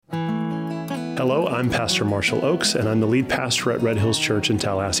Hello, I'm Pastor Marshall Oaks, and I'm the lead pastor at Red Hills Church in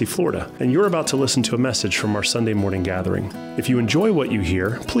Tallahassee, Florida. And you're about to listen to a message from our Sunday morning gathering. If you enjoy what you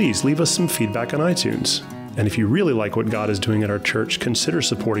hear, please leave us some feedback on iTunes. And if you really like what God is doing at our church, consider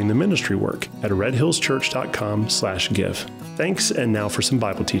supporting the ministry work at redhillschurch.com/give. Thanks, and now for some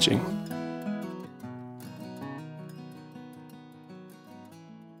Bible teaching.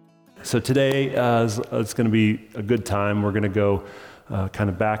 So today it's going to be a good time. We're going to go kind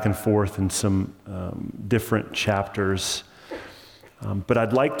of back and forth in some different chapters. But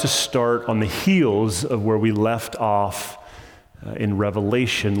I'd like to start on the heels of where we left off in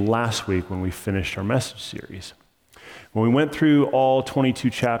Revelation last week when we finished our message series. When we went through all 22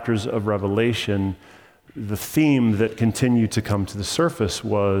 chapters of Revelation, the theme that continued to come to the surface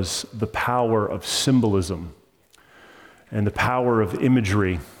was the power of symbolism and the power of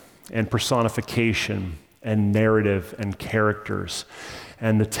imagery and personification and narrative and characters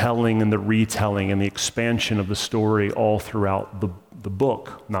and the telling and the retelling and the expansion of the story all throughout the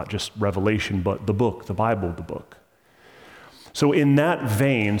book, not just Revelation, but the book, the Bible, the book. So in that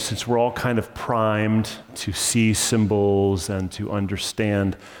vein, since we're all kind of primed to see symbols and to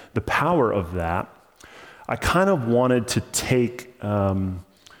understand the power of that, I kind of wanted to take an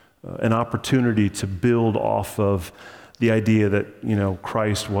opportunity to build off of the idea that,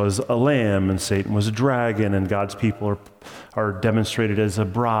 Christ was a lamb and Satan was a dragon and God's people are demonstrated as a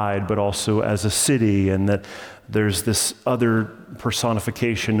bride, but also as a city, and that there's this other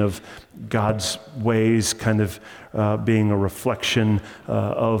personification of God's ways kind of being a reflection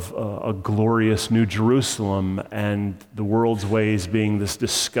of a glorious New Jerusalem, and the world's ways being this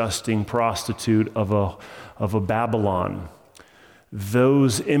disgusting prostitute of a Babylon.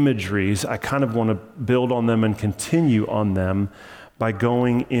 Those imageries, I kind of want to build on them and continue on them by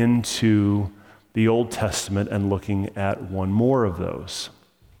going into the Old Testament and looking at one more of those.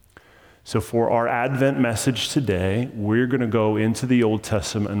 So for our Advent message today, we're going to go into the Old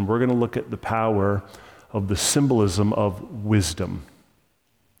Testament and we're going to look at the power of the symbolism of wisdom.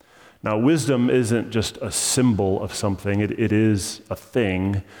 Now, wisdom isn't just a symbol of something, it is a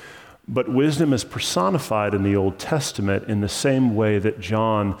thing. But wisdom is personified in the Old Testament in the same way that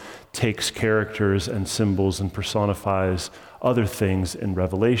John takes characters and symbols and personifies other things in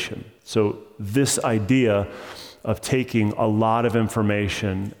Revelation. So this idea of taking a lot of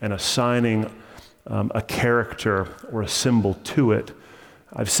information and assigning a character or a symbol to it,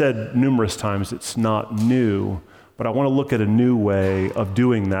 I've said numerous times it's not new, but I want to look at a new way of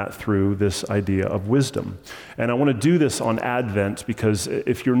doing that through this idea of wisdom. And I want to do this on Advent because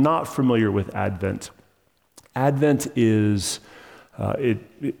if you're not familiar with Advent, Advent is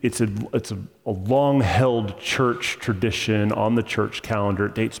it's a long-held church tradition on the church calendar.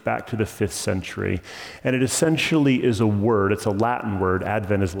 It dates back to the 5th century, and it essentially is a word. It's a Latin word.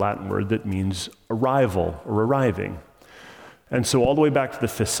 Advent is a Latin word that means arrival or arriving. And so all the way back to the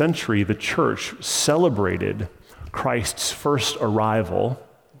 5th century, the church celebrated Christ's first arrival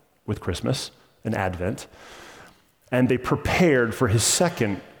with Christmas and Advent, and they prepared for his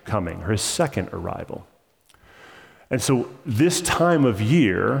second coming, or his second arrival. And so this time of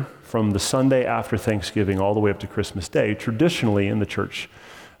year, from the Sunday after Thanksgiving all the way up to Christmas Day, traditionally in the church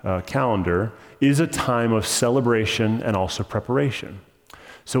calendar, is a time of celebration and also preparation.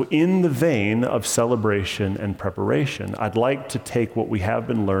 So in the vein of celebration and preparation, I'd like to take what we have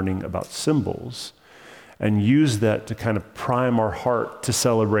been learning about symbols and use that to kind of prime our heart to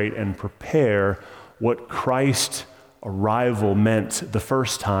celebrate and prepare what Christ's arrival meant the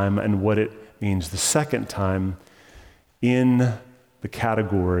first time and what it means the second time in the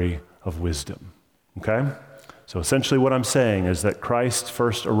category of wisdom, okay? So essentially what I'm saying is that Christ's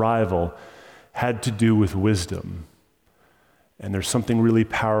first arrival had to do with wisdom. And there's something really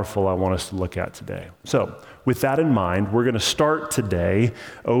powerful I want us to look at today. So with that in mind, we're going to start today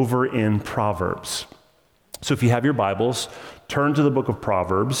over in Proverbs. So if you have your Bibles, turn to the book of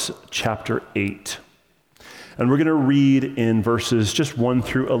Proverbs, chapter 8. And we're going to read in verses just 1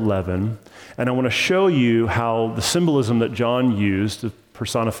 through 11. And I want to show you how the symbolism that John used,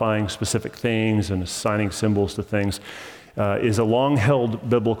 personifying specific things and assigning symbols to things, is a long-held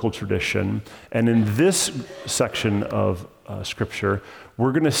biblical tradition. And in this section of Scripture,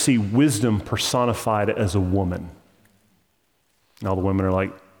 we're going to see wisdom personified as a woman. And all the women are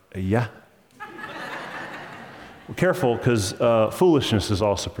like, yeah. Well, careful, because foolishness is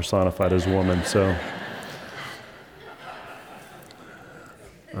also personified as a woman, so.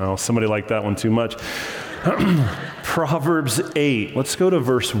 Oh, somebody liked that one too much. Proverbs 8, let's go to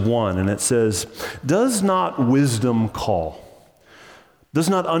verse 1, and it says, "Does not wisdom call? Does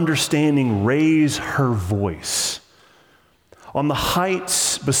not understanding raise her voice? On the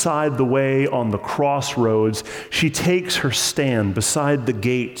heights beside the way on the crossroads. She takes her stand beside the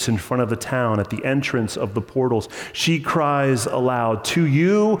gates in front of the town at the entrance of the portals. She cries aloud, "To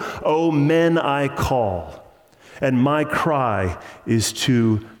you, O men, I call, and my cry is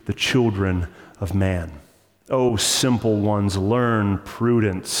to the children of man. O simple ones, learn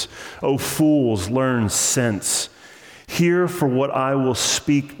prudence. O fools, learn sense. Hear, for what I will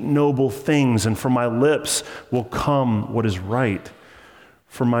speak noble things, and from my lips will come what is right.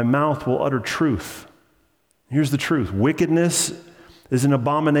 For my mouth will utter truth." Here's the truth. "Wickedness is an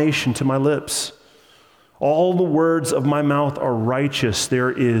abomination to my lips. All the words of my mouth are righteous.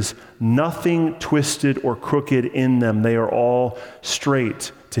 There is nothing twisted or crooked in them. They are all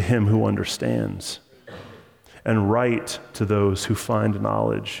straight to him who understands, and right to those who find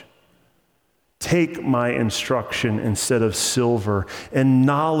knowledge. Take my instruction instead of silver, and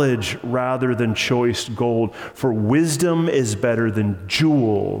knowledge rather than choice gold. For wisdom is better than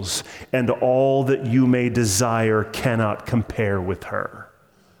jewels, and all that you may desire cannot compare with her."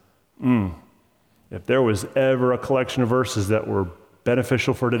 If there was ever a collection of verses that were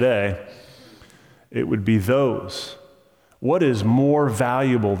beneficial for today, it would be those. What is more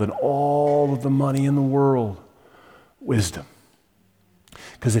valuable than all of the money in the world? Wisdom.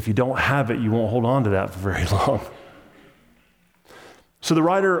 Because if you don't have it, you won't hold on to that for very long. So the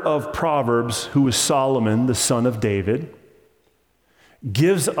writer of Proverbs, who is Solomon, the son of David,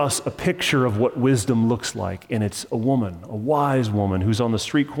 gives us a picture of what wisdom looks like. And it's a woman, a wise woman, who's on the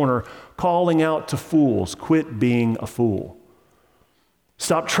street corner calling out to fools, "Quit being a fool.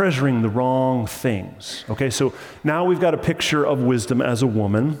 Stop treasuring the wrong things." Okay, so now we've got a picture of wisdom as a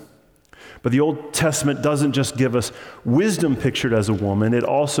woman. But the Old Testament doesn't just give us wisdom pictured as a woman, it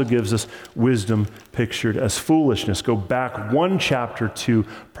also gives us wisdom pictured as foolishness. Go back one chapter to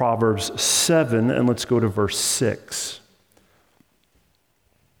Proverbs 7, and let's go to verse 6.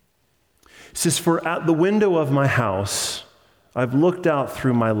 It says, "For at the window of my house I've looked out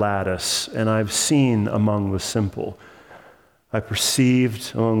through my lattice, and I've seen among the simple. I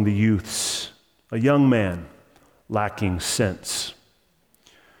perceived among the youths a young man lacking sense.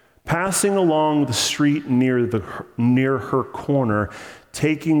 Passing along the street near her corner,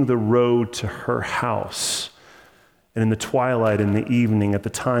 taking the road to her house, and in the twilight, in the evening, at the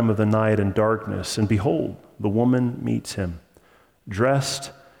time of the night and darkness, and behold, the woman meets him,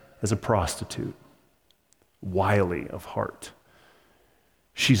 dressed as a prostitute, wily of heart.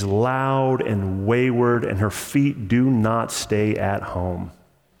 She's loud and wayward, and her feet do not stay at home.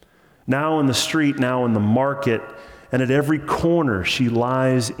 Now in the street, now in the market, and at every corner she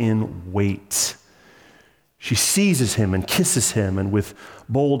lies in wait. She seizes him and kisses him, and with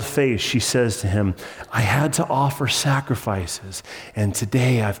bold face she says to him, I had to offer sacrifices, and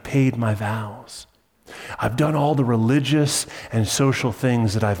today I've paid my vows. I've done all the religious and social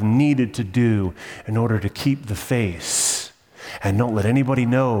things that I've needed to do in order to keep the faith, and don't let anybody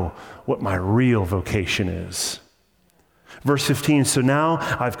know what my real vocation is. Verse 15, so now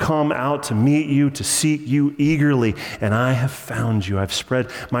I've come out to meet you, to seek you eagerly, and I have found you. I've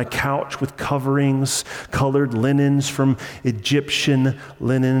spread my couch with coverings, colored linens from Egyptian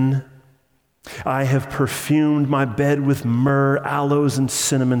linen. I have perfumed my bed with myrrh, aloes, and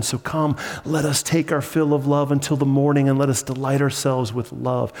cinnamon. So come, let us take our fill of love until the morning, and let us delight ourselves with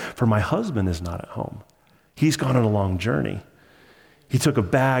love. For my husband is not at home. He's gone on a long journey. He took a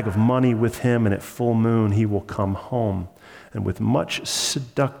bag of money with him, and at full moon he will come home. And with much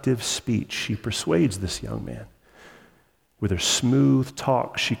seductive speech, she persuades this young man. With her smooth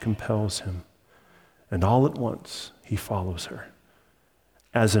talk, she compels him. And all at once, he follows her.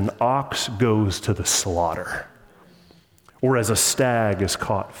 As an ox goes to the slaughter, or as a stag is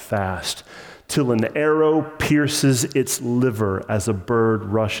caught fast, till an arrow pierces its liver, as a bird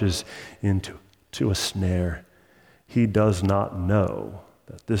rushes into a snare. He does not know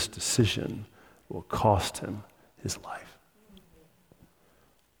that this decision will cost him his life.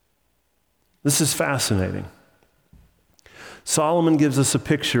 This is fascinating. Solomon gives us a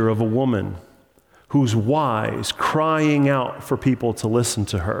picture of a woman who's wise, crying out for people to listen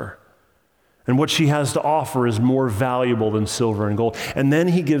to her. And what she has to offer is more valuable than silver and gold. And then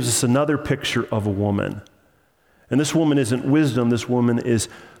he gives us another picture of a woman. And this woman isn't wisdom, this woman is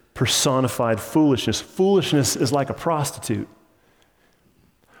personified foolishness. Foolishness is like a prostitute.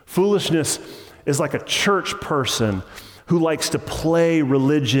 Foolishness is like a church person who likes to play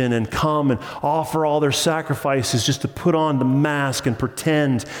religion and come and offer all their sacrifices just to put on the mask and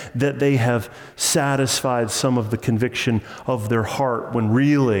pretend that they have satisfied some of the conviction of their heart, when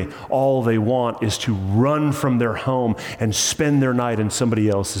really all they want is to run from their home and spend their night in somebody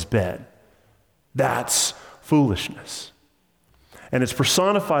else's bed. That's foolishness. And it's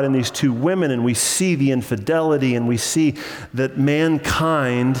personified in these two women, and we see the infidelity, and we see that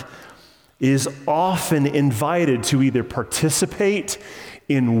mankind is often invited to either participate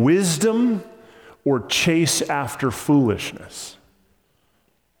in wisdom or chase after foolishness.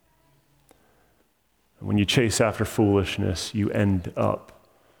 And when you chase after foolishness, you end up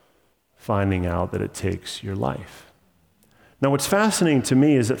finding out that it takes your life. Now, what's fascinating to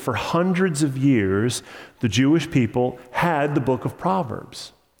me is that for hundreds of years, the Jewish people had the book of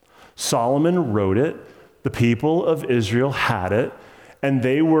Proverbs. Solomon wrote it, the people of Israel had it, and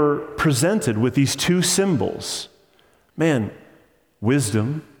they were presented with these two symbols. Man,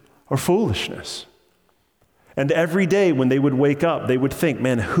 wisdom or foolishness. And every day when they would wake up, they would think,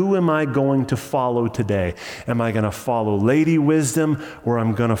 man, who am I going to follow today? Am I going to follow Lady Wisdom, or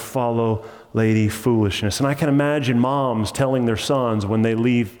I'm going to follow Lady Foolishness? And I can imagine moms telling their sons when they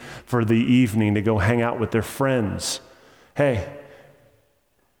leave for the evening to go hang out with their friends, hey,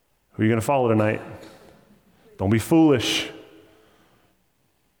 who are you going to follow tonight? Don't be foolish.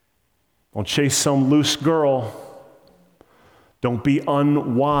 Don't chase some loose girl. Don't be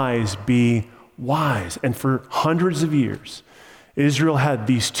unwise, be wise. And for hundreds of years, Israel had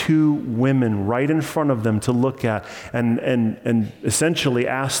these two women right in front of them to look at and essentially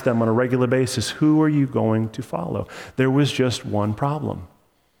ask them on a regular basis, who are you going to follow? There was just one problem.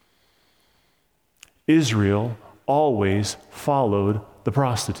 Israel always followed the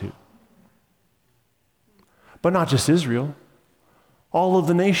prostitute. But not just Israel. All of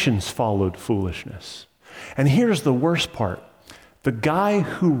the nations followed foolishness. And here's the worst part. The guy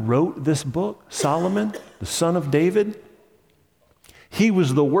who wrote this book, Solomon, the son of David, he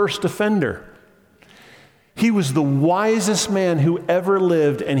was the worst offender. He was the wisest man who ever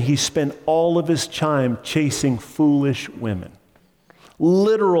lived, and he spent all of his time chasing foolish women.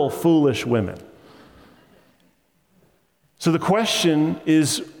 Literal foolish women. So the question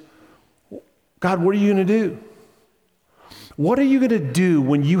is, God, what are you going to do? What are you going to do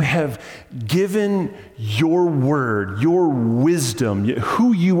when you have given your word, your wisdom,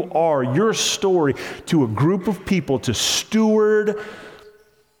 who you are, your story to a group of people to steward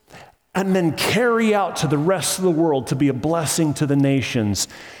and then carry out to the rest of the world to be a blessing to the nations,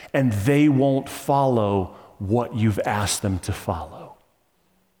 and they won't follow what you've asked them to follow?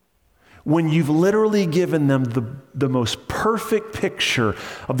 When you've literally given them the most perfect picture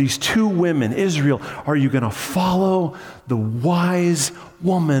of these two women, Israel, are you going to follow the wise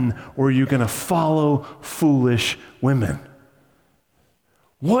woman, or are you going to follow foolish women?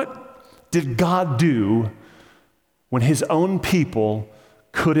 What did God do when his own people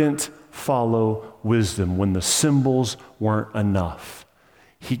couldn't follow wisdom, when the symbols weren't enough?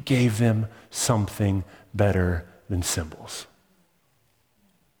 He gave them something better than symbols.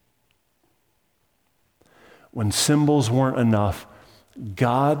 When symbols weren't enough,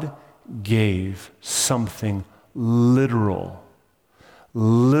 God gave something literal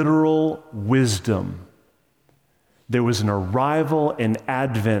wisdom. There was an arrival and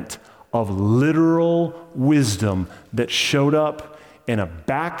advent of literal wisdom that showed up in a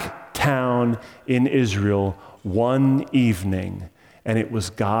back town in Israel one evening, and it was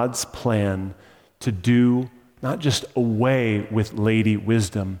God's plan to do not just away with Lady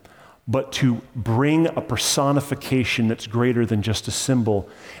Wisdom, but to bring a personification that's greater than just a symbol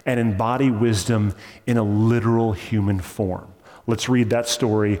and embody wisdom in a literal human form. Let's read that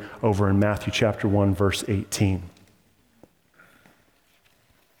story over in Matthew chapter 1, verse 18.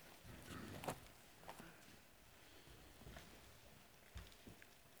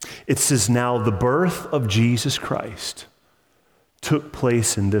 It says, "Now the birth of Jesus Christ took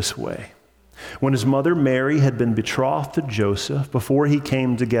place in this way. When his mother Mary had been betrothed to Joseph, before he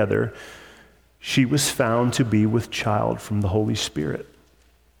came together, she was found to be with child from the Holy Spirit.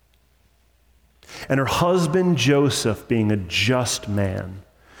 And her husband Joseph, being a just man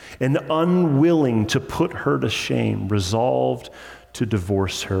and unwilling to put her to shame, resolved to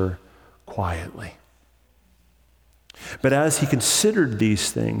divorce her quietly. But as he considered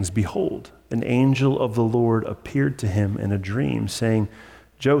these things, behold, an angel of the Lord appeared to him in a dream, saying,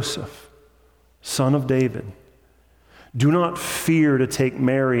 'Joseph, son of David, do not fear to take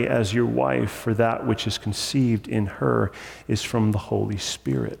Mary as your wife, for that which is conceived in her is from the Holy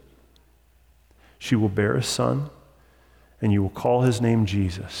Spirit. She will bear a son, and you will call his name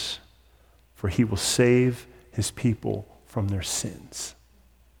Jesus, for he will save his people from their sins.'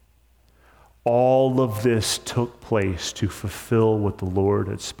 All of this took place to fulfill what the Lord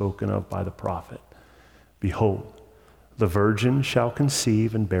had spoken of by the prophet. 'Behold, the virgin shall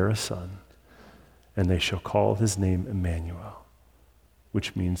conceive and bear a son, and they shall call his name Emmanuel,'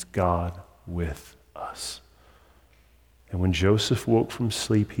 which means God with us." And when Joseph woke from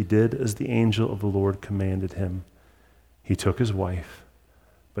sleep, he did as the angel of the Lord commanded him. He took his wife,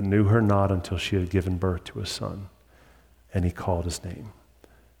 but knew her not until she had given birth to a son, and he called his name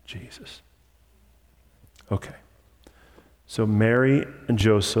Jesus. Okay. So Mary and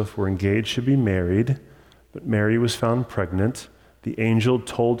Joseph were engaged to be married, but Mary was found pregnant. The angel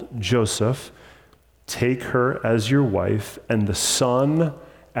told Joseph, take her as your wife and the son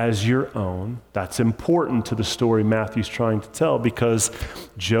as your own. That's important to the story Matthew's trying to tell because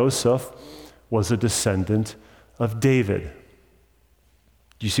Joseph was a descendant of David.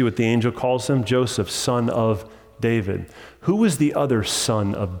 Do you see what the angel calls him? Joseph, son of David. Who was the other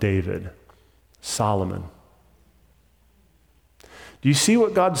son of David? Solomon. Do you see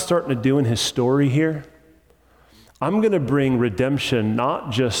what God's starting to do in his story here? I'm going to bring redemption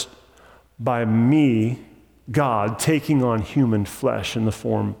not just by me, God, taking on human flesh in the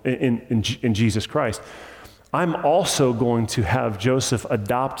form in Jesus Christ. I'm also going to have Joseph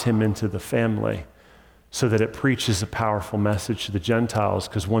adopt him into the family so that it preaches a powerful message to the Gentiles,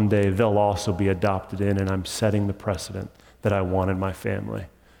 because one day they'll also be adopted in, and I'm setting the precedent that I want in my family,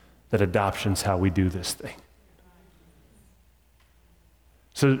 that adoption's how we do this thing.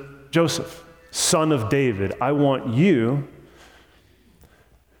 So Joseph, son of David, I want you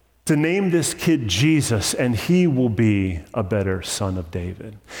to name this kid Jesus, and he will be a better son of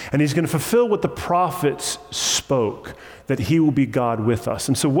David. And he's going to fulfill what the prophets spoke, that he will be God with us.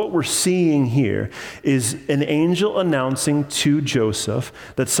 And so what we're seeing here is an angel announcing to Joseph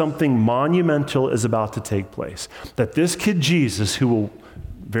that something monumental is about to take place. That this kid Jesus, who will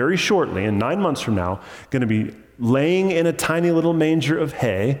very shortly, in 9 months from now, going to be laying in a tiny little manger of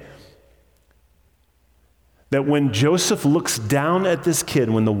hay, that when Joseph looks down at this kid,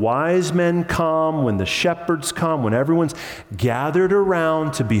 when the wise men come, when the shepherds come, when everyone's gathered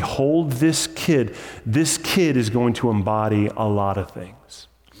around to behold this kid is going to embody a lot of things.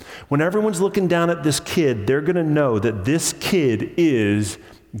 When everyone's looking down at this kid, they're going to know that this kid is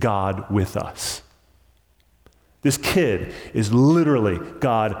God with us. This kid is literally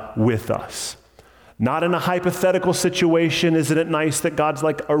God with us. Not in a hypothetical situation, isn't it nice that God's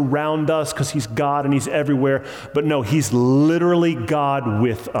like around us because he's God and he's everywhere, but no, he's literally God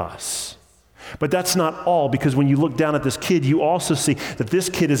with us. But that's not all, because when you look down at this kid, you also see that this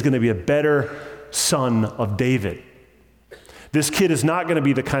kid is going to be a better son of David. This kid is not going to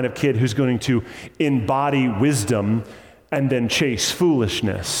be the kind of kid who's going to embody wisdom and then chase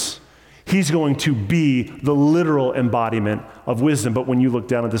foolishness. He's going to be the literal embodiment of wisdom. But when you look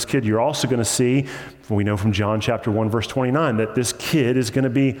down at this kid, you're also going to see, we know from John chapter 1, verse 29, that this kid is going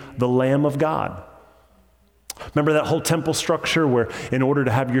to be the Lamb of God. Remember that whole temple structure where in order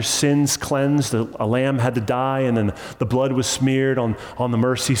to have your sins cleansed, a lamb had to die and then the blood was smeared on the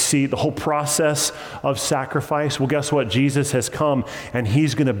mercy seat, the whole process of sacrifice? Well, guess what? Jesus has come and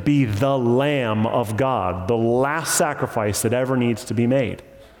he's going to be the Lamb of God, the last sacrifice that ever needs to be made.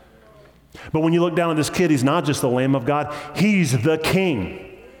 But when you look down at this kid, he's not just the Lamb of God, he's the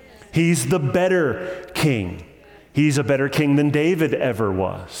King. He's the better king. He's a better king than David ever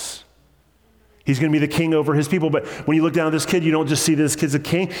was. He's going to be the king over his people. But when you look down at this kid, you don't just see this kid's a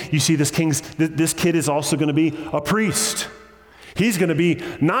king. You see this kid is also going to be a priest. He's going to be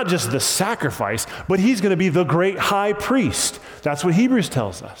not just the sacrifice, but he's going to be the great high priest. That's what Hebrews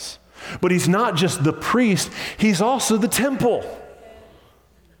tells us. But he's not just the priest, he's also the temple.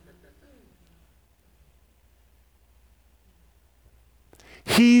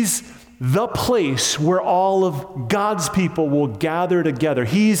 He's the place where all of God's people will gather together.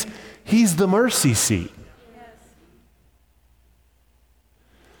 He's the mercy seat. Yes.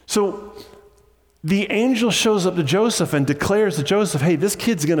 So the angel shows up to Joseph and declares to Joseph, hey, this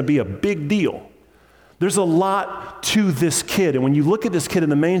kid's going to be a big deal. There's a lot to this kid. And when you look at this kid in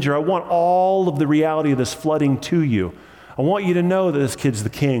the manger, I want all of the reality of this flooding to you. I want you to know that this kid's the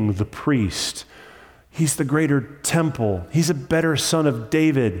king, the priest. He's the greater temple. He's a better son of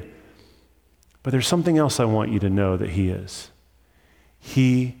David. But there's something else I want you to know that he is.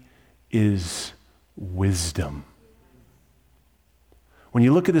 He is wisdom. When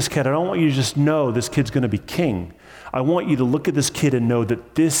you look at this kid, I don't want you to just know this kid's going to be king. I want you to look at this kid and know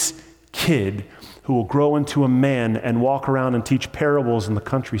that this kid who will grow into a man and walk around and teach parables in the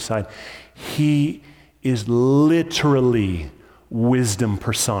countryside, he is literally wisdom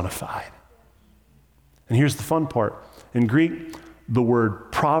personified. And here's the fun part. In Greek, the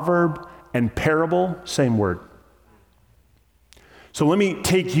word proverb and parable, same word. So let me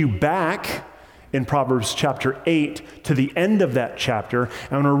take you back in Proverbs chapter 8 to the end of that chapter. I'm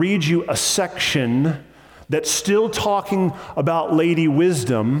going to read you a section that's still talking about Lady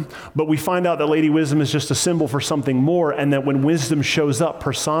Wisdom, but we find out that Lady Wisdom is just a symbol for something more, and that when wisdom shows up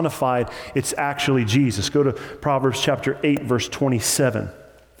personified, it's actually Jesus. Go to Proverbs chapter 8, verse 27.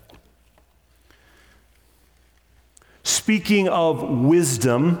 Speaking of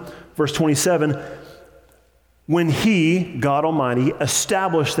wisdom, verse 27, when he, God Almighty,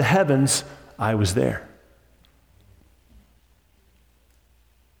 established the heavens, I was there.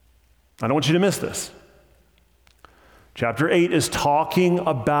 I don't want you to miss this. Chapter 8 is talking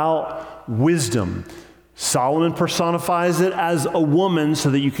about wisdom. Solomon personifies it as a woman so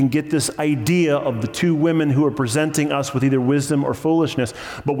that you can get this idea of the two women who are presenting us with either wisdom or foolishness.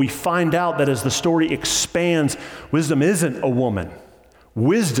 But we find out that as the story expands, wisdom isn't a woman.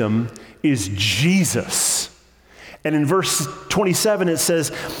 Wisdom is Jesus. And in verse 27, it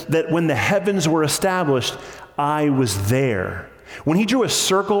says that when the heavens were established, I was there. When he drew a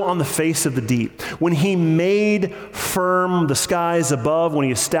circle on the face of the deep, when he made firm the skies above, when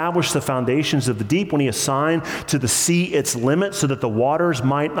he established the foundations of the deep, when he assigned to the sea its limits so that the waters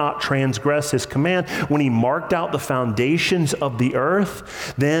might not transgress his command, when he marked out the foundations of the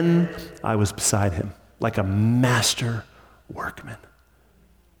earth, then I was beside him like a master workman.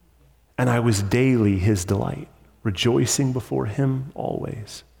 And I was daily his delight, rejoicing before him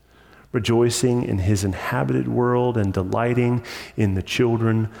always. Rejoicing in his inhabited world and delighting in the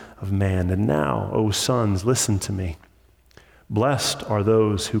children of man. And now, O sons, listen to me. Blessed are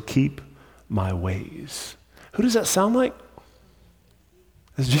those who keep my ways. Who does that sound like?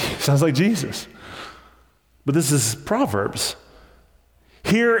 Sounds like Jesus. But this is Proverbs.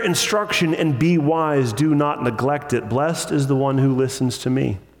 Hear instruction and be wise. Do not neglect it. Blessed is the one who listens to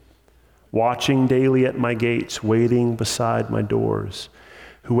me, watching daily at my gates, waiting beside my doors.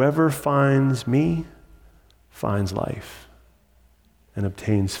 Whoever finds me finds life and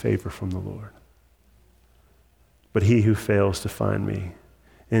obtains favor from the Lord. But he who fails to find me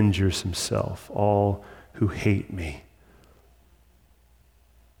injures himself. All who hate me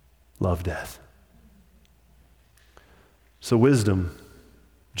love death. So wisdom,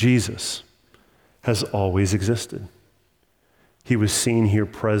 Jesus, has always existed. He was seen here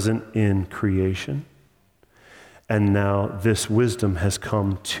present in creation. And now this wisdom has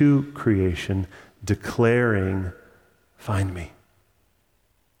come to creation, declaring, find me.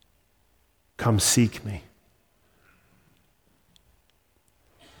 Come seek me.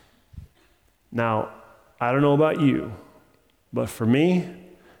 Now, I don't know about you, but for me,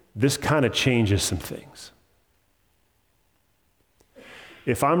 this kind of changes some things.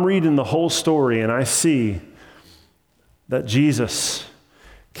 If I'm reading the whole story and I see that Jesus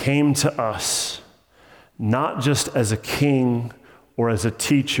came to us not just as a king or as a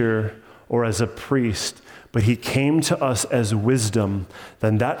teacher or as a priest, but he came to us as wisdom,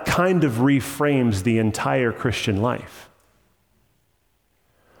 then that kind of reframes the entire Christian life.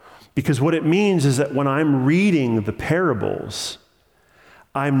 Because what it means is that when I'm reading the parables,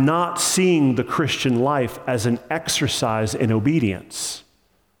 I'm not seeing the Christian life as an exercise in obedience.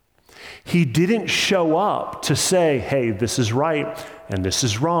 He didn't show up to say, hey, this is right and this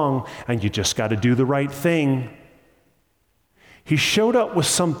is wrong, and you just got to do the right thing. He showed up with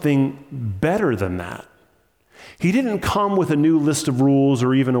something better than that. He didn't come with a new list of rules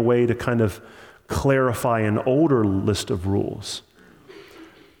or even a way to kind of clarify an older list of rules.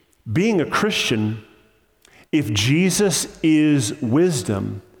 Being a Christian, if Jesus is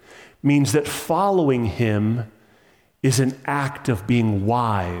wisdom, means that following him is an act of being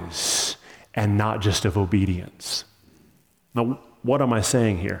wise and not just of obedience. Now, what am I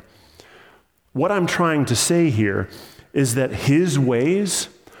saying here? What I'm trying to say here is that his ways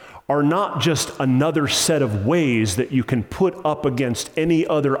are not just another set of ways that you can put up against any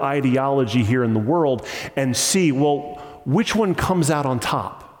other ideology here in the world and see, well, which one comes out on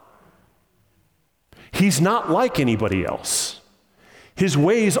top? He's not like anybody else. His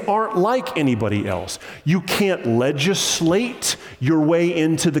ways aren't like anybody else. You can't legislate your way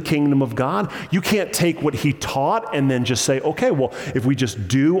into the kingdom of God. You can't take what he taught and then just say, okay, well, if we just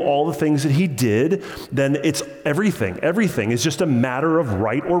do all the things that he did, then it's everything. Everything is just a matter of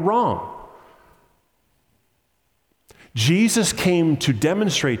right or wrong. Jesus came to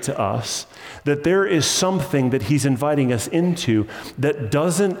demonstrate to us that there is something that he's inviting us into that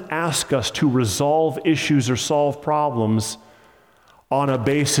doesn't ask us to resolve issues or solve problems on a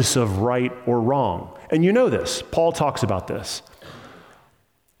basis of right or wrong. And you know this. Paul talks about this.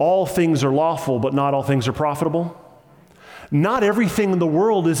 All things are lawful, but not all things are profitable. Not everything in the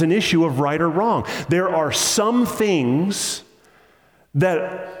world is an issue of right or wrong. There are some things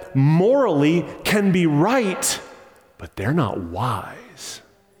that morally can be right, but they're not wise.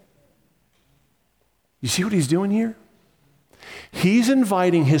 You see what he's doing here? He's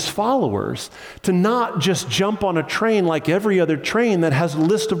inviting his followers to not just jump on a train like every other train that has a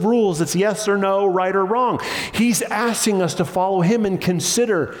list of rules that's yes or no, right or wrong. He's asking us to follow him and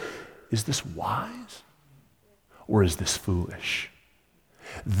consider, is this wise or is this foolish?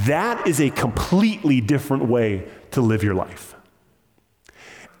 That is a completely different way to live your life.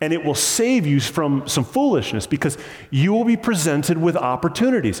 And it will save you from some foolishness because you will be presented with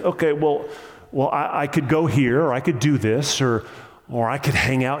opportunities. Okay, well, I could go here, or I could do this, or I could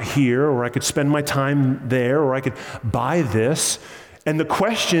hang out here, or I could spend my time there, or I could buy this. And the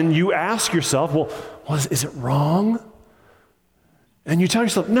question you ask yourself, well, is it wrong? And you tell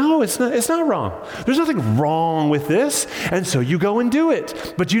yourself, no, it's not wrong. There's nothing wrong with this. And so you go and do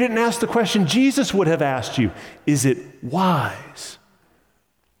it. But you didn't ask the question Jesus would have asked you. Is it wise?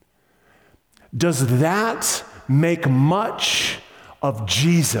 Does that make much of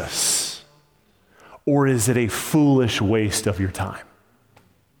Jesus? Or is it a foolish waste of your time?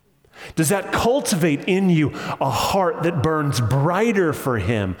 Does that cultivate in you a heart that burns brighter for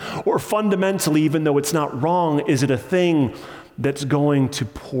him? Or fundamentally, even though it's not wrong, is it a thing that's going to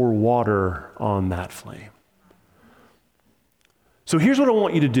pour water on that flame? So here's what I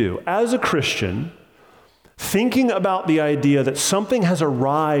want you to do. As a Christian, thinking about the idea that something has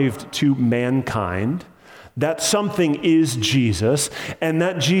arrived to mankind, that something is Jesus, and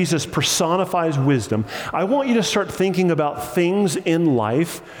that Jesus personifies wisdom, I want you to start thinking about things in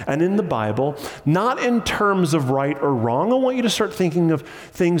life and in the Bible, not in terms of right or wrong. I want you to start thinking of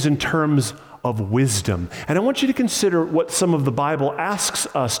things in terms of wisdom. And I want you to consider what some of the Bible asks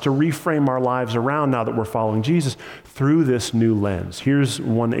us to reframe our lives around now that we're following Jesus through this new lens. Here's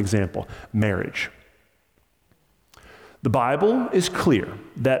one example: marriage. The Bible is clear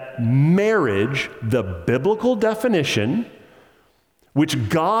that marriage, the biblical definition, which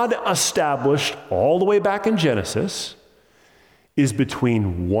God established all the way back in Genesis, is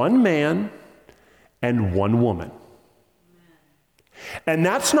between one man and one woman. And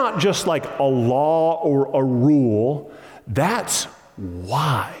that's not just like a law or a rule, that's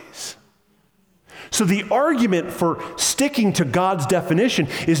wise. So the argument for sticking to God's definition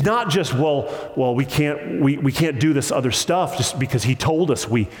is not just, well, we can't do this other stuff just because he told us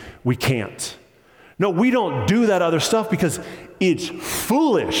we can't. No, we don't do that other stuff because it's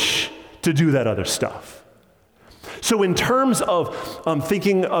foolish to do that other stuff. So in terms of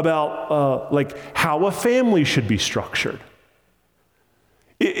thinking about like how a family should be structured,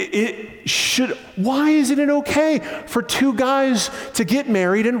 why isn't it okay for two guys to get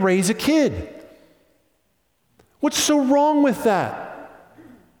married and raise a kid? What's so wrong with that?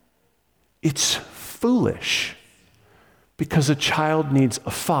 It's foolish because a child needs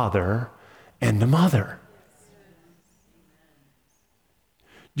a father and a mother.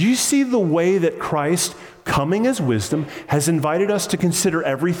 Do you see the way that Christ, coming as wisdom, has invited us to consider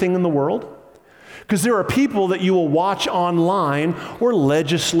everything in the world? Because there are people that you will watch online, or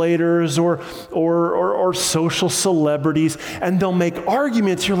legislators, or social celebrities, and they'll make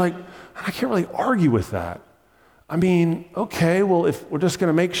arguments. You're like, I can't really argue with that. I mean, okay, well, if we're just going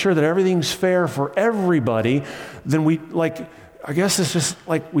to make sure that everything's fair for everybody, then I guess it's just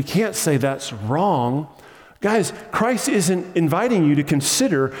like we can't say that's wrong. Guys, Christ isn't inviting you to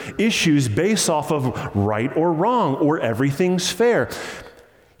consider issues based off of right or wrong or everything's fair.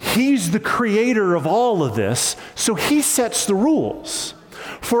 He's the creator of all of this, so he sets the rules.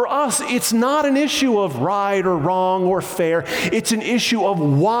 For us, it's not an issue of right or wrong or fair. It's an issue of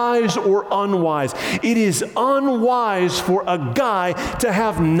wise or unwise. It is unwise for a guy to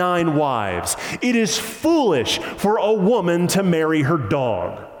have 9 wives. It is foolish for a woman to marry her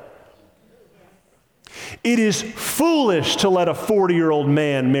dog. It is foolish to let a 40-year-old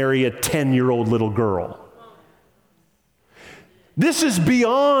man marry a 10-year-old little girl. This is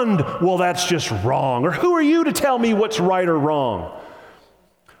beyond, well, that's just wrong, or who are you to tell me what's right or wrong?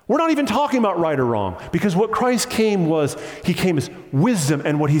 We're not even talking about right or wrong, because what Christ came was, he came as wisdom,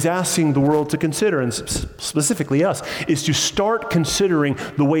 and what he's asking the world to consider, and specifically us, is to start considering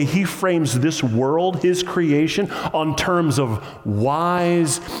the way he frames this world, his creation, on terms of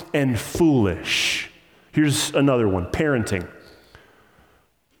wise and foolish. Here's another one, parenting.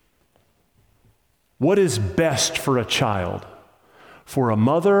 What is best for a child? For a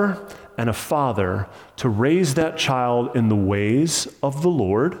mother and a father to raise that child in the ways of the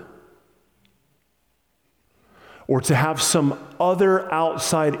Lord, or to have some other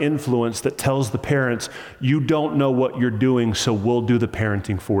outside influence that tells the parents, you don't know what you're doing, so we'll do the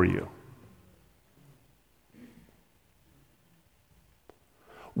parenting for you.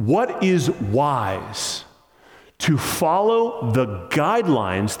 What is wise? To to follow the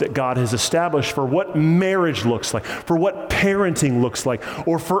guidelines that God has established for what marriage looks like, for what parenting looks like,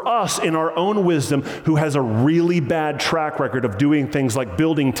 or for us in our own wisdom who has a really bad track record of doing things like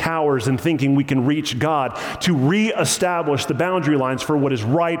building towers and thinking we can reach God, to reestablish the boundary lines for what is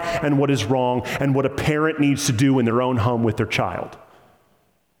right and what is wrong and what a parent needs to do in their own home with their child.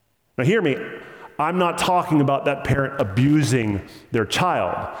 Now hear me, I'm not talking about that parent abusing their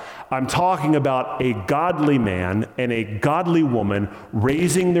child. I'm talking about a godly man and a godly woman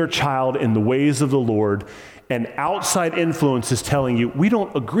raising their child in the ways of the Lord, and outside influence is telling you, we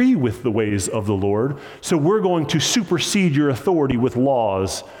don't agree with the ways of the Lord, so we're going to supersede your authority with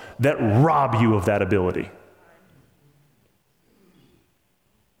laws that rob you of that ability.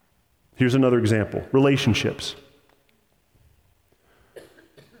 Here's another example, relationships.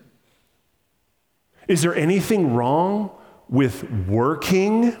 Is there anything wrong with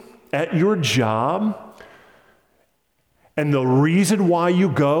working at your job, and the reason why you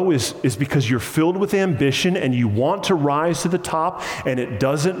go is because you're filled with ambition and you want to rise to the top, and it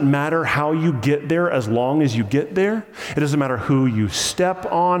doesn't matter how you get there as long as you get there? It doesn't matter who you step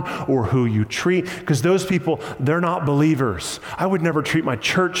on or who you treat, because those people, they're not believers. I would never treat my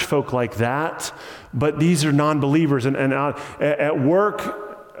church folk like that, but these are non-believers, and at work,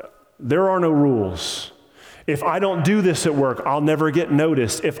 there are no rules. If I don't do this at work, I'll never get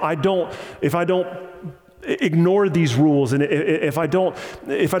noticed. If I don't ignore these rules, and if I don't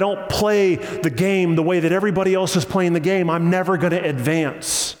play the game the way that everybody else is playing the game, I'm never going to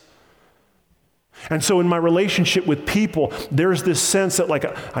advance. And so in my relationship with people, there's this sense that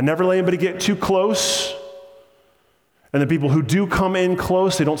I never let anybody get too close. And the people who do come in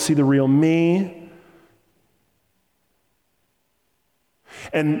close, they don't see the real me.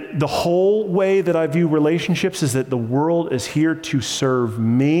 And the whole way that I view relationships is that the world is here to serve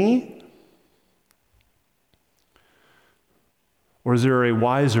me. Or is there a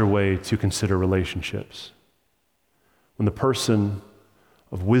wiser way to consider relationships? When the person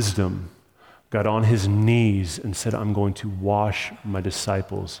of wisdom got on his knees and said, I'm going to wash my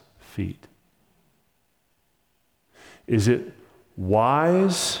disciples' feet. Is it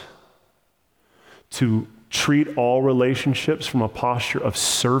wise to treat all relationships from a posture of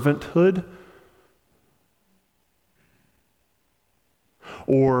servanthood?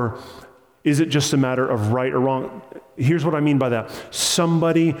 Or is it just a matter of right or wrong? Here's what I mean by that.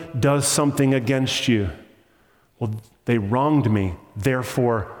 Somebody does something against you. Well, they wronged me,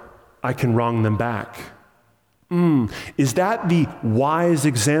 therefore I can wrong them back. Is that the wise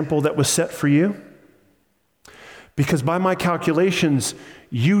example that was set for you? Because by my calculations,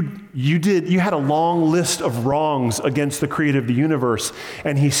 you had a long list of wrongs against the creator of the universe,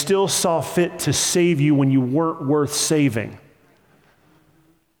 and he still saw fit to save you when you weren't worth saving.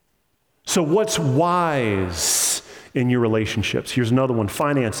 So what's wise in your relationships? Here's another one,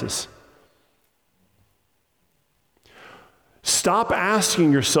 finances. Stop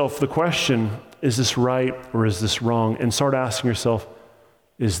asking yourself the question, is this right or is this wrong? And start asking yourself,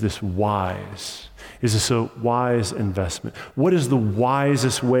 is this wise? Is this a wise investment? What is the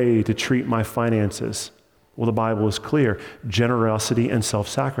wisest way to treat my finances? Well, the Bible is clear. Generosity and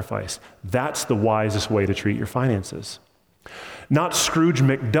self-sacrifice. That's the wisest way to treat your finances. Not Scrooge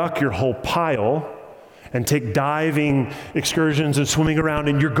McDuck your whole pile and take diving excursions and swimming around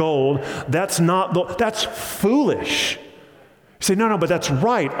in your gold. That's foolish. You say, no, but that's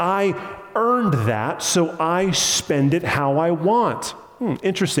right. I earned that, so I spend it how I want.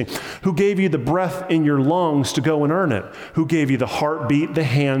 Interesting. Who gave you the breath in your lungs to go and earn it? Who gave you the heartbeat, the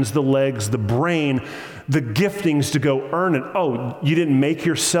hands, the legs, the brain, the giftings to go earn it? Oh, you didn't make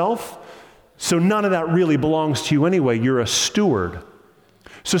yourself? So none of that really belongs to you anyway. You're a steward.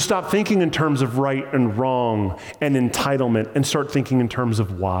 So stop thinking in terms of right and wrong and entitlement and start thinking in terms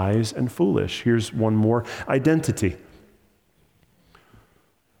of wise and foolish. Here's one more, identity.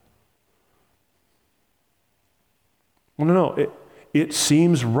 Well, no. It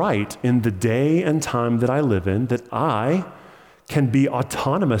seems right in the day and time that I live in that I can be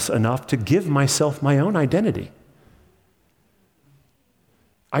autonomous enough to give myself my own identity.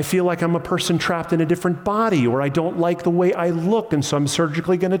 I feel like I'm a person trapped in a different body, or I don't like the way I look, and so I'm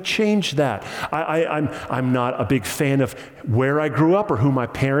surgically going to change that. I'm not a big fan of where I grew up or who my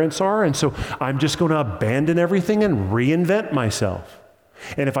parents are, and so I'm just going to abandon everything and reinvent myself.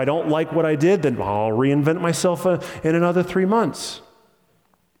 And if I don't like what I did, then I'll reinvent myself in another 3 months.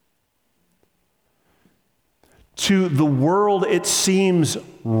 To the world, it seems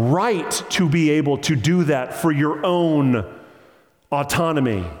right to be able to do that for your own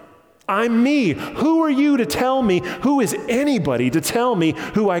autonomy. I'm me. Who are you to tell me? Who is anybody to tell me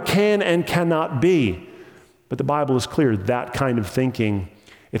who I can and cannot be? But the Bible is clear, that kind of thinking,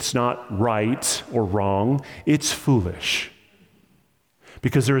 it's not right or wrong, it's foolish.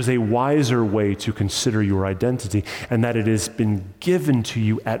 Because there is a wiser way to consider your identity, and that it has been given to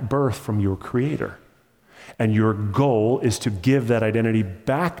you at birth from your Creator. And your goal is to give that identity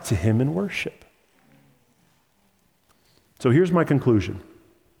back to Him in worship. So here's my conclusion.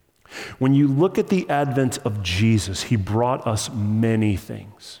 When you look at the advent of Jesus, He brought us many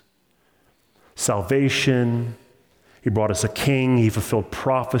things. Salvation, He brought us a king, He fulfilled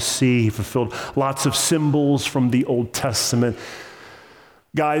prophecy, He fulfilled lots of symbols from the Old Testament.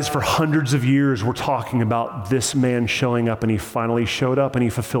 Guys, for hundreds of years, we're talking about this man showing up, and he finally showed up, and he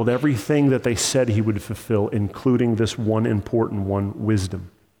fulfilled everything that they said he would fulfill, including this one important one,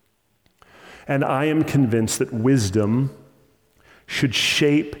 wisdom. And I am convinced that wisdom should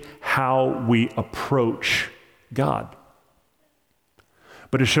shape how we approach God.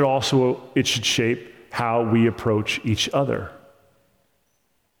 But it should shape how we approach each other.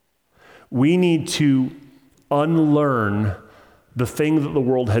 We need to unlearn the thing that the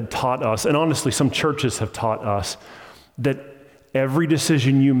world had taught us, and honestly, some churches have taught us, that every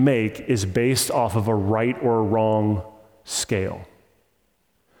decision you make is based off of a right or a wrong scale.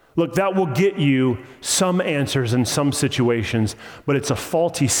 Look, that will get you some answers in some situations, but it's a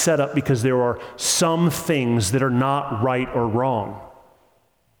faulty setup because there are some things that are not right or wrong.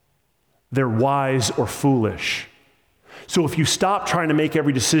 They're wise or foolish. So if you stop trying to make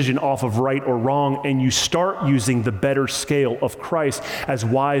every decision off of right or wrong and you start using the better scale of Christ as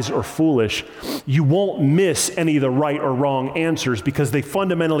wise or foolish, you won't miss any of the right or wrong answers because they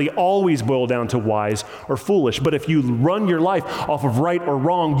fundamentally always boil down to wise or foolish. But if you run your life off of right or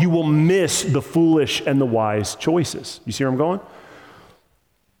wrong, you will miss the foolish and the wise choices. You see where I'm going?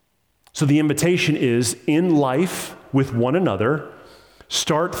 So the invitation is, in life with one another,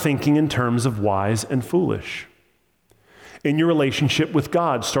 start thinking in terms of wise and foolish. In your relationship with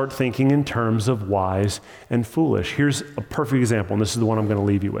God, start thinking in terms of wise and foolish. Here's a perfect example, and this is the one I'm going to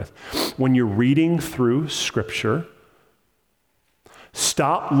leave you with. When you're reading through Scripture,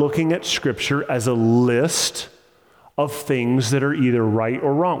 stop looking at Scripture as a list of things that are either right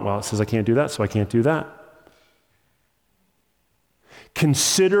or wrong. Well, it says I can't do that, so I can't do that.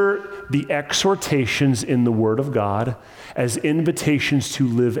 Consider the exhortations in the Word of God as invitations to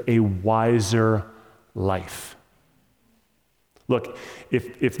live a wiser life. Look,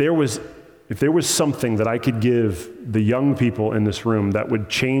 if there was something that I could give the young people in this room that would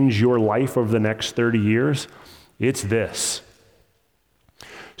change your life over the next 30 years, it's this.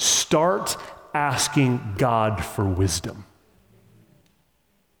 Start asking God for wisdom.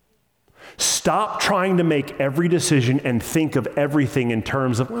 Stop trying to make every decision and think of everything in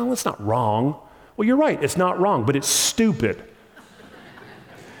terms of, well, it's not wrong. Well, you're right, it's not wrong, but it's stupid.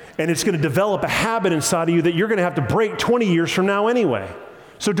 And it's going to develop a habit inside of you that you're going to have to break 20 years from now anyway.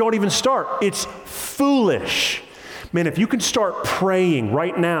 So don't even start. It's foolish. Man, if you can start praying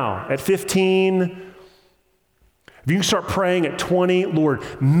right now at 15, if you can start praying at 20, Lord,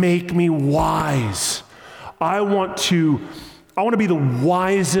 make me wise. I want to be the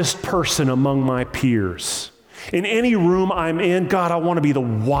wisest person among my peers. In any room I'm in, God, I want to be the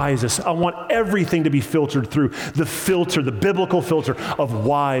wisest. I want everything to be filtered through the biblical filter of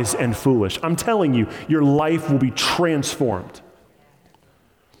wise and foolish. I'm telling you, your life will be transformed.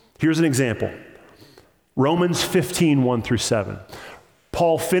 Here's an example. Romans 15, 1 through 7.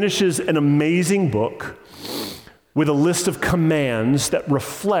 Paul finishes an amazing book with a list of commands that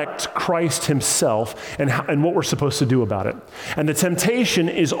reflect Christ himself and what we're supposed to do about it. And the temptation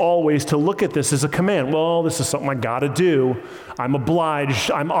is always to look at this as a command. Well, this is something I got to do. I'm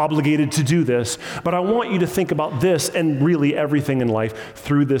obliged. I'm obligated to do this. But I want you to think about this and really everything in life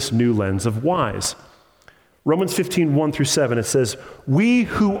through this new lens of wise. Romans 15, 1 through 7, it says, "We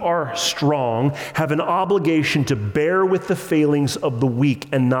who are strong have an obligation to bear with the failings of the weak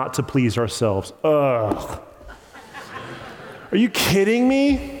and not to please ourselves." Ugh. Are you kidding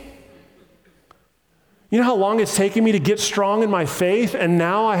me? You know how long it's taken me to get strong in my faith, and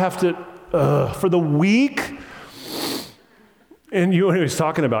now I have to, for the weak? And you know what he's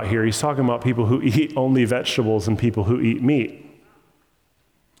talking about here? He's talking about people who eat only vegetables and people who eat meat.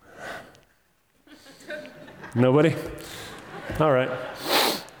 Nobody? All right.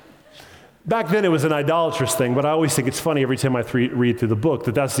 Back then it was an idolatrous thing, but I always think it's funny every time I read through the book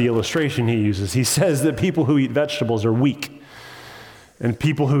that's the illustration he uses. He says that people who eat vegetables are weak. And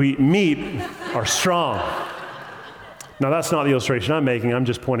people who eat meat are strong. Now, that's not the illustration I'm making. I'm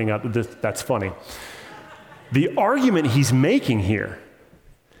just pointing out that that's funny. The argument he's making here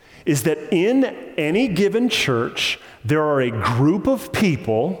is that in any given church, there are a group of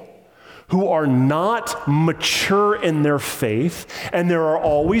people who are not mature in their faith, and there are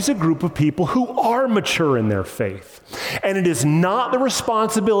always a group of people who are mature in their faith. And it is not the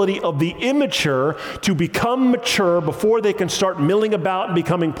responsibility of the immature to become mature before they can start milling about and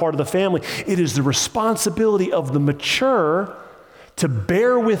becoming part of the family. It is the responsibility of the mature to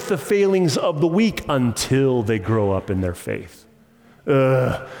bear with the failings of the weak until they grow up in their faith.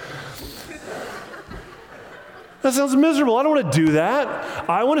 That sounds miserable. I don't want to do that.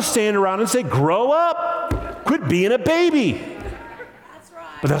 I want to stand around and say, grow up. Quit being a baby. That's right.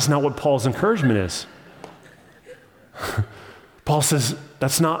 But that's not what Paul's encouragement is. Paul says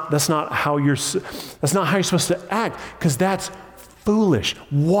that's not how you're supposed to act, because that's foolish.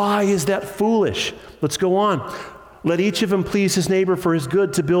 Why is that foolish? Let's go on. Let each of them please his neighbor for his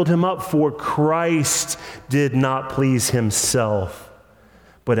good, to build him up, for Christ did not please himself.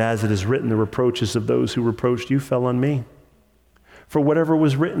 But as it is written, the reproaches of those who reproached you fell on me. For whatever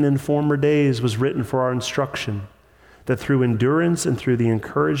was written in former days was written for our instruction, that through endurance and through the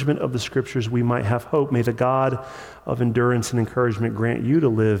encouragement of the Scriptures we might have hope. May the God of endurance and encouragement grant you to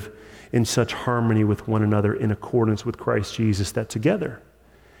live in such harmony with one another in accordance with Christ Jesus, that together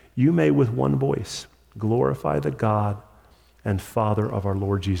you may with one voice glorify the God and Father of our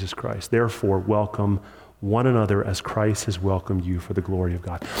Lord Jesus Christ. Therefore, welcome one another as Christ has welcomed you for the glory of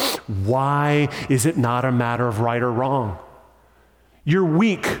God. Why is it not a matter of right or wrong? You're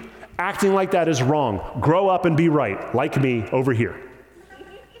weak. Acting like that is wrong. Grow up and be right, like me over here.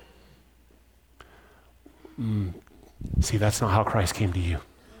 See, that's not how Christ came to you.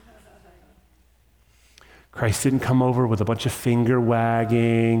 Christ didn't come over with a bunch of finger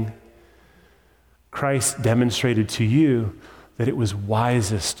wagging. Christ demonstrated to you that it was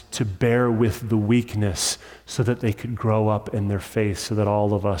wisest to bear with the weakness so that they could grow up in their faith, so that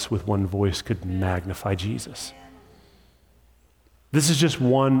all of us with one voice could magnify Jesus. This is just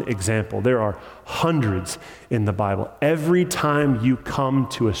one example. There are hundreds in the Bible. Every time you come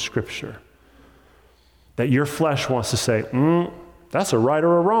to a scripture that your flesh wants to say, that's a right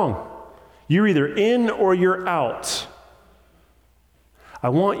or a wrong. You're either in or you're out. I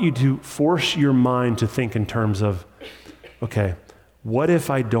want you to force your mind to think in terms of, okay, what if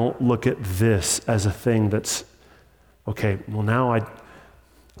I don't look at this as a thing that's, okay, well now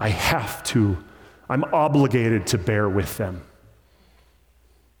I have to, I'm obligated to bear with them.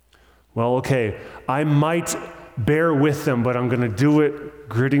 Well, okay, I might bear with them, but I'm going to do it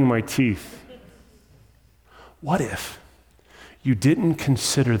gritting my teeth. What if you didn't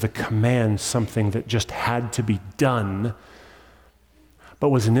consider the command something that just had to be done, but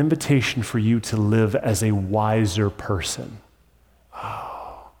was an invitation for you to live as a wiser person?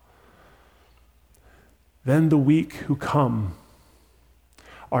 Oh. Then the weak who come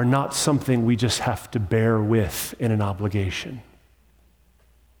are not something we just have to bear with in an obligation.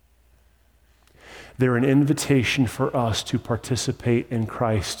 They're an invitation for us to participate in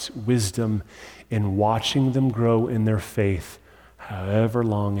Christ's wisdom in watching them grow in their faith, however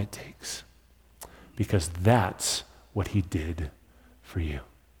long it takes, because that's what he did for you.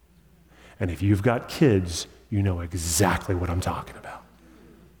 And if you've got kids, you know exactly what I'm talking about.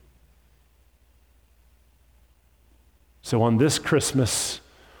 So on this Christmas,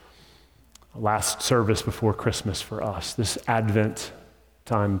 last service before Christmas for us, this Advent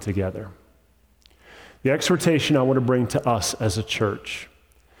time together, the exhortation I want to bring to us as a church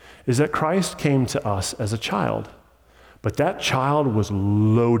is that Christ came to us as a child, but that child was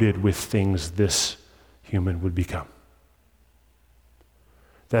loaded with things this human would become.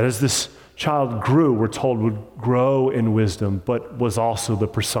 That as this child grew, we're told would grow in wisdom, but was also the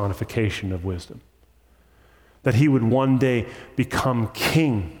personification of wisdom. That he would one day become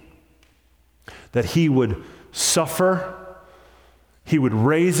king, that he would suffer, he would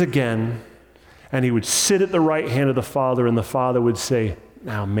raise again, and he would sit at the right hand of the Father, and the Father would say,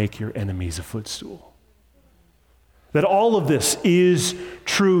 now make your enemies a footstool. That all of this is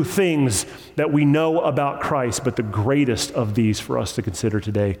true things that we know about Christ, but the greatest of these for us to consider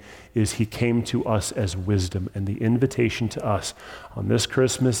today is he came to us as wisdom, and the invitation to us on this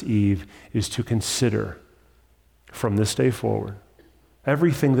Christmas Eve is to consider from this day forward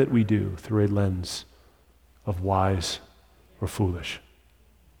everything that we do through a lens of wise or foolish.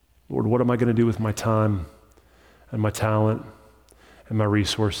 Lord, what am I going to do with my time and my talent and my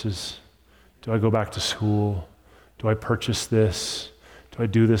resources? Do I go back to school? Do I purchase this? Do I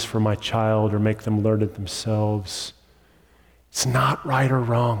do this for my child or make them learn it themselves? It's not right or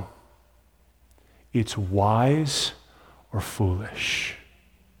wrong. It's wise or foolish.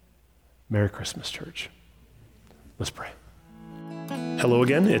 Merry Christmas, church. Let's pray. Hello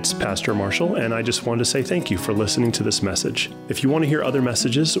again, it's Pastor Marshall, and I just wanted to say thank you for listening to this message. If you want to hear other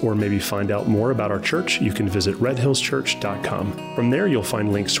messages or maybe find out more about our church, you can visit redhillschurch.com. From there, you'll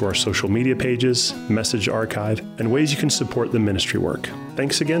find links to our social media pages, message archive, and ways you can support the ministry work.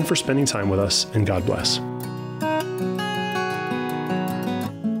 Thanks again for spending time with us, and God bless.